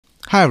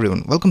Hi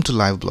everyone, welcome to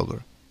Live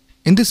Blogger.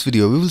 In this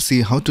video, we will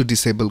see how to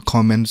disable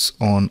comments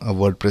on a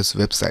WordPress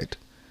website.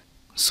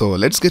 So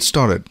let's get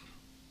started.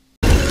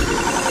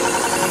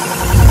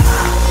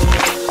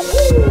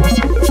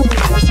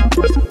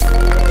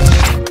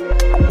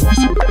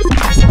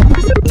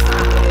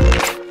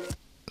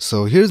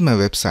 So here's my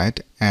website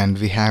and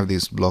we have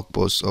these blog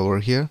posts over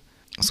here.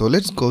 So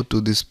let's go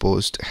to this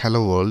post,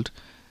 Hello World,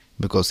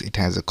 because it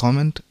has a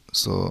comment.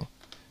 So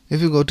if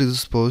you go to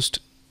this post,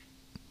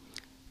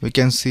 we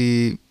can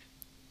see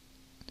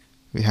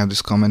we have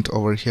this comment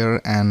over here,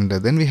 and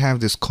then we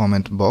have this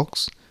comment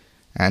box,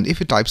 and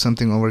if you type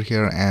something over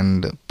here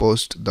and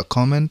post the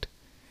comment,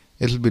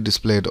 it will be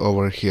displayed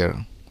over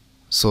here.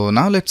 So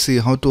now let's see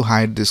how to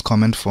hide this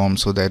comment form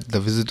so that the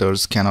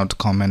visitors cannot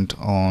comment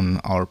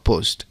on our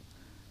post.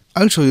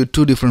 I'll show you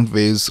two different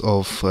ways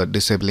of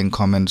disabling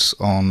comments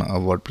on a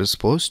WordPress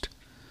post.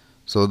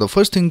 So the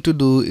first thing to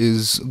do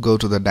is go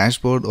to the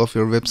dashboard of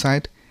your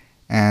website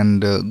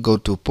and go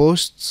to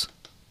posts,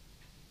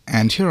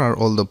 and here are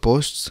all the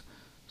posts.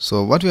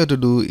 So what we have to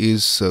do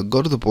is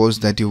go to the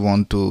post that you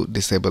want to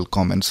disable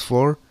comments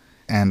for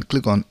and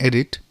click on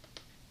edit,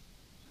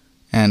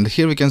 and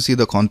here we can see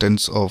the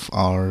contents of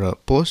our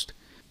post.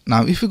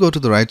 Now if you go to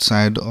the right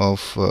side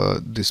of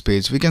this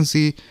page, we can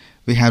see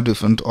we have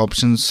different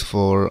options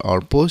for our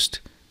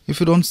post.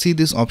 If you don't see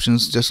these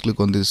options, just click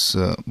on this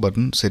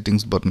button,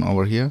 settings button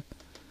over here,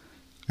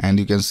 and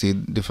you can see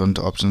different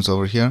options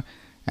over here,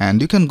 and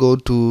you can go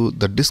to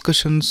the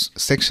discussions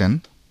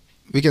section.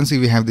 We can see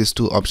we have these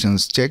two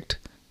options checked.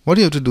 What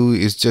you have to do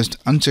is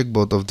just uncheck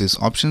both of these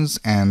options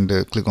and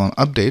click on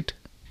update.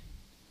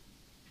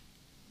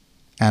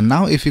 And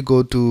now if you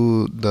go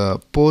to the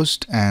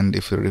post and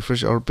if you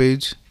refresh our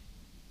page,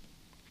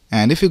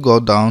 and if you go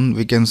down,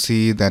 we can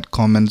see that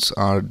comments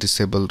are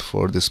disabled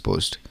for this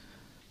post.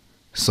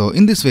 So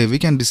in this way we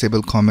can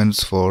disable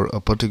comments for a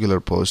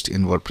particular post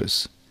in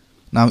WordPress.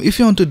 Now if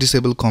you want to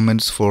disable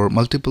comments for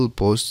multiple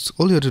posts,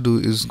 all you have to do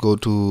is go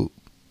to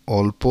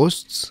all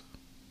posts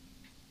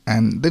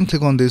and then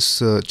click on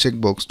this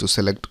checkbox to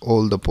select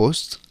all the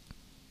posts,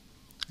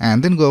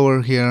 and then go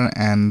over here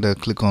and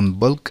click on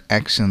bulk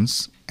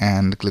actions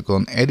and click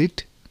on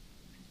edit,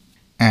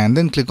 and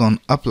then click on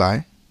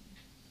apply.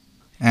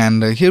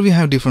 And here we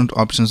have different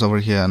options over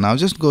here. Now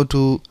just go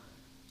to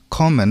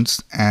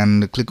comments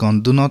and click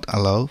on do not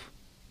allow,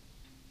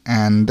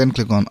 and then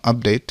click on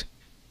update.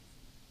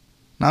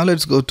 Now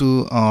let's go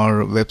to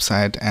our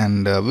website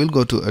and we'll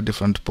go to a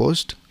different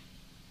post.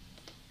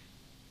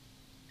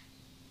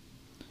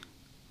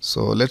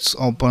 So let's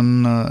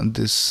open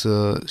this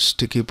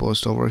sticky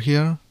post over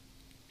here,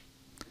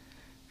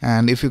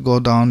 and if you go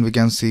down, we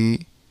can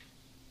see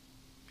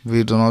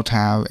we do not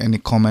have any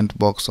comment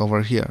box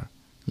over here.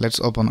 Let's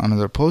open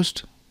another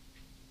post.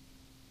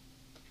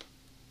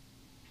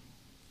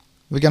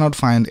 We cannot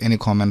find any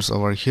comments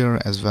over here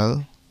as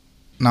well.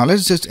 Now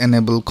let's just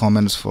enable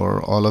comments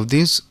for all of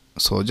these.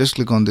 So just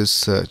click on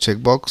this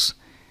checkbox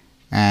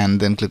and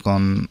then click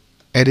on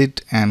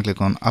edit and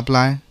click on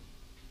apply,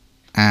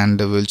 and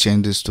we'll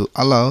change this to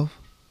allow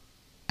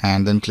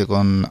and then click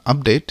on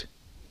update.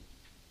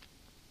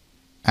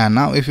 And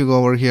now if you go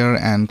over here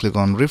and click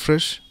on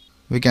refresh,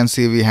 we can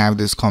see we have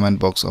this comment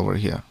box over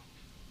here.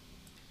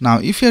 Now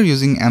if you are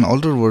using an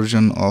older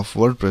version of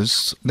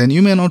WordPress, then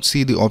you may not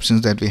see the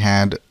options that we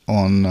had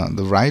on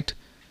the right.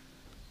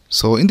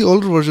 So in the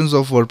older versions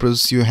of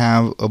WordPress, you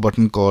have a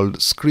button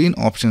called screen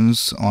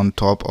options on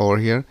top over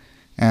here,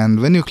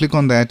 and when you click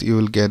on that, you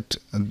will get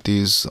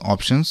these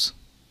options.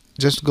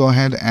 Just go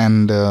ahead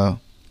and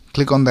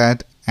click on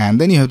that, and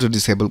then you have to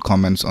disable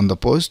comments on the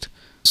post.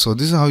 So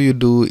this is how you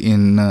do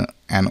in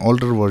an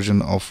older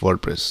version of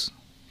WordPress.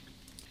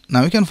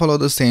 Now you can follow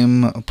the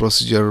same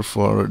procedure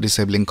for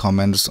disabling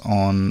comments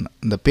on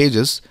the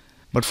pages,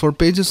 but for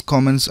pages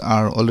comments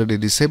are already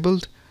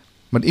disabled.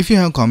 But if you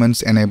have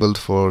comments enabled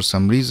for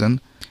some reason,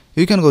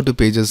 you can go to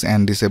pages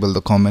and disable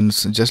the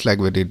comments just like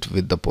we did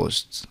with the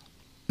posts.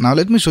 Now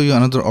let me show you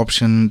another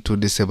option to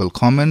disable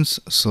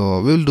comments.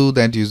 So we'll do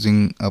that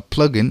using a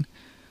plugin.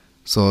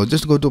 So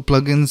just go to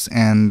plugins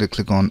and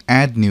click on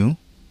add new.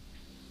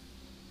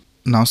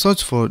 Now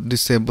search for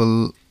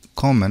disable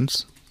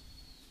comments,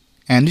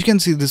 and you can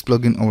see this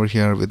plugin over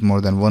here with more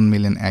than 1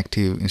 million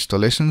active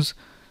installations.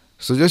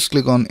 So just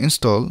click on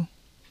install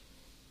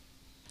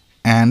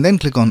and then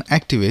click on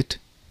activate.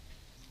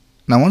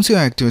 Now once you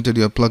have activated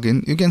your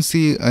plugin, you can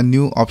see a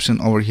new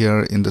option over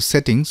here in the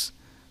settings.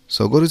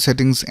 So go to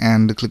settings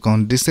and click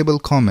on disable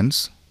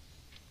comments.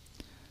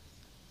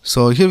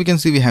 So here we can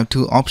see we have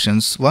two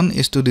options. One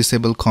is to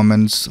disable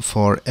comments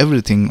for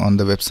everything on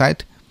the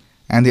website,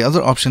 and the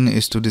other option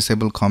is to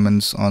disable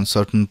comments on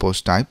certain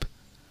post type.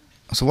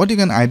 So what you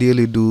can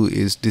ideally do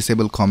is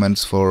disable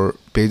comments for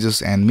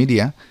pages and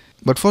media,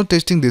 but for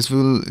testing this, we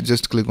will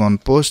just click on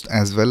post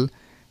as well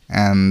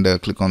and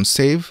click on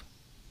save.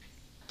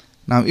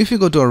 Now if you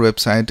go to our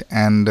website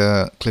and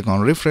click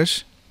on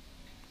refresh,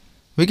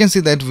 we can see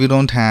that we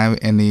don't have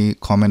any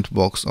comment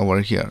box over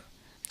here.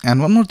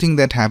 And one more thing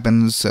that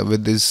happens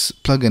with this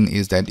plugin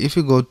is that if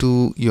you go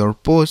to your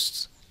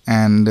posts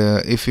and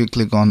if we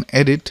click on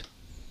edit,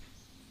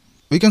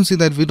 we can see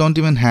that we don't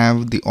even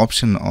have the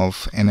option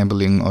of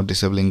enabling or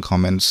disabling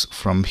comments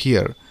from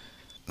here.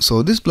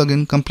 So this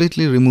plugin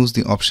completely removes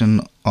the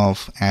option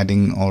of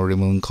adding or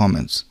removing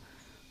comments.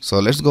 So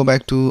let's go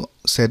back to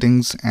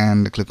settings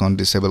and click on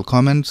disable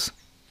comments,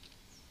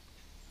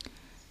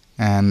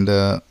 and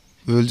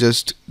we will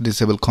just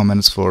disable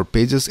comments for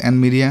pages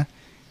and media,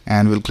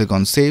 and we'll click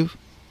on save.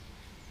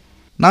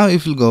 Now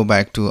if we'll go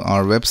back to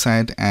our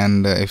website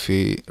and if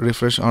we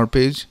refresh our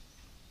page,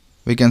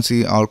 we can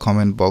see our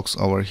comment box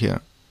over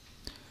here.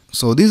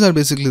 So these are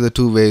basically the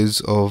two ways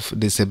of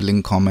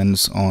disabling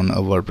comments on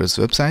a WordPress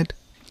website.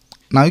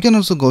 Now you can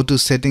also go to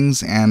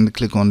settings and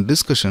click on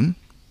discussion,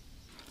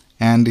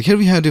 and here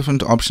we have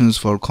different options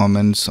for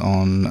comments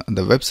on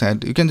the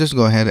website. You can just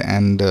go ahead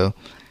and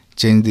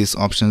change these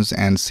options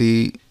and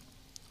see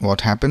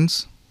what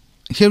happens.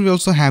 Here we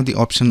also have the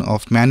option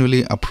of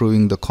manually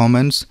approving the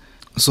comments.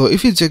 So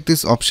if you check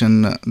this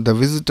option, the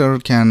visitor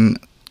can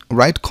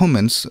write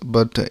comments,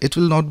 but it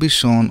will not be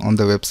shown on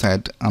the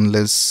website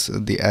unless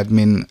the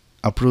admin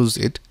approves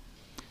it.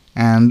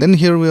 And then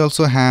here we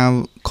also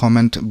have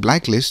comment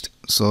blacklist.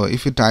 So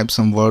if you type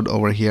some word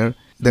over here,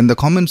 then the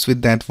comments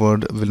with that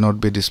word will not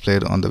be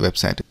displayed on the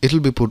website. It will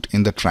be put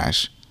in the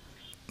trash.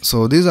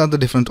 So these are the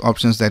different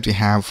options that we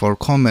have for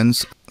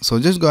comments. So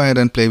just go ahead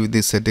and play with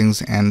these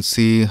settings and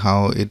see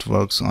how it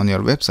works on your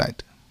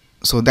website.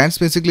 So that's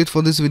basically it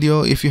for this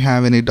video. If you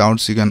have any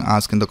doubts, you can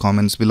ask in the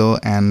comments below,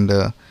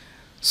 and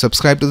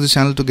subscribe to the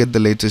channel to get the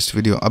latest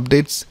video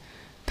updates.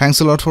 Thanks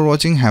a lot for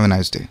watching. Have a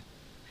nice day.